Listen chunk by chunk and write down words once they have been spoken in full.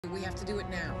We have to do it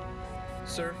now.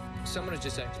 Sir, someone has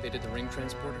just activated the ring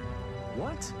transporter.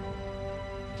 What?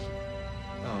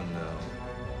 Oh, no.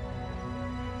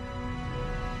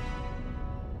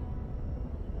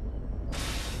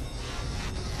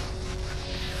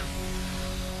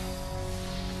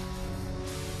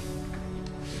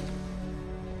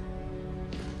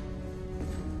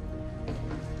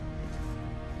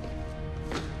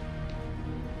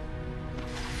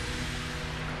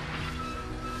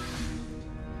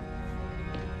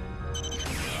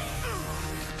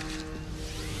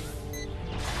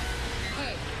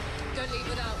 Don't leave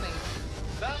without me.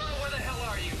 Vala, where the hell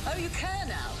are you? Oh, you care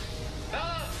now?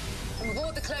 Vala! I'm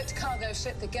aboard the cloaked cargo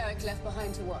ship that Garrick left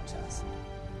behind to watch us.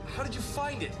 How did you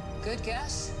find it? Good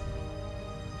guess.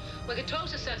 Where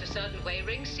controls are set a certain way,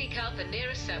 rings seek out the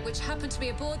nearest set. Which happened to be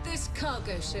aboard this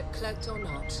cargo ship, cloaked or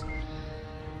not.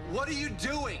 What are you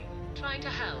doing? Trying to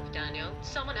help, Daniel.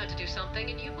 Someone had to do something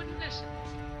and you wouldn't listen.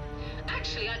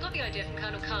 Actually, I got the idea from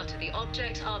Colonel Carter. The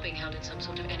objects are being held in some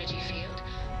sort of energy field.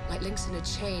 Like links in a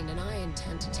chain, and I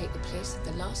intend to take the place of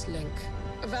the last link.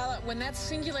 Vala, when that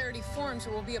singularity forms,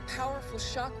 there will be a powerful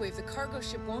shockwave. The cargo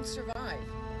ship won't survive.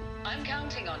 I'm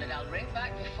counting on it. I'll ring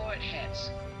back before it hits.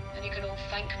 And you can all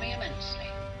thank me immensely.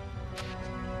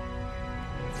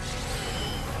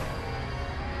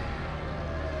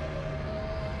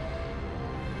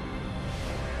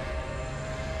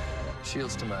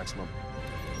 Shields to maximum.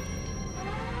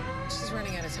 She's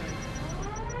running out of time.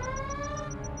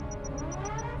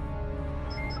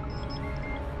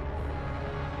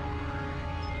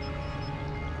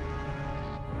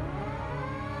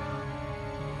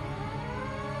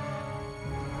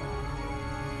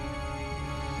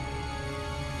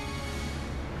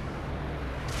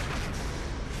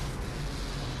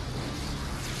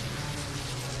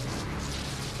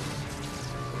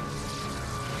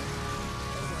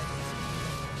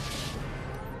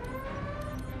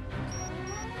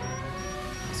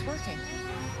 It's working.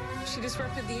 She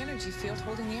disrupted the energy field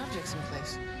holding the objects in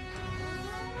place.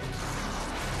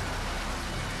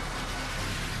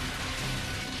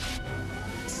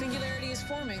 Singularity is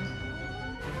forming.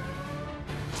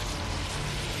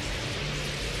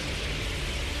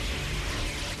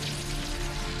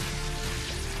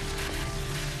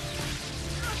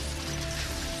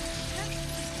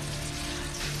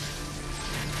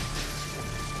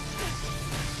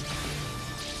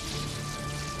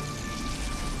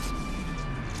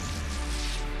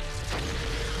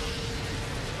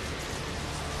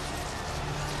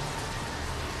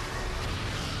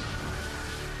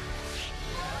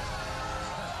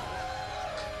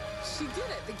 She did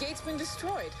it. The gate's been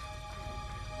destroyed.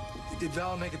 Did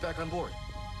Vala make it back on board?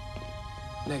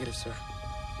 Negative, sir.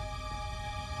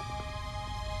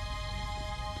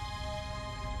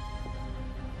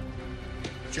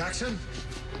 Jackson?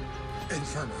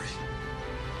 Infirmary.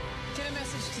 Get a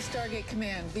message to Stargate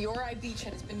Command. The Ori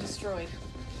Beachhead has been destroyed.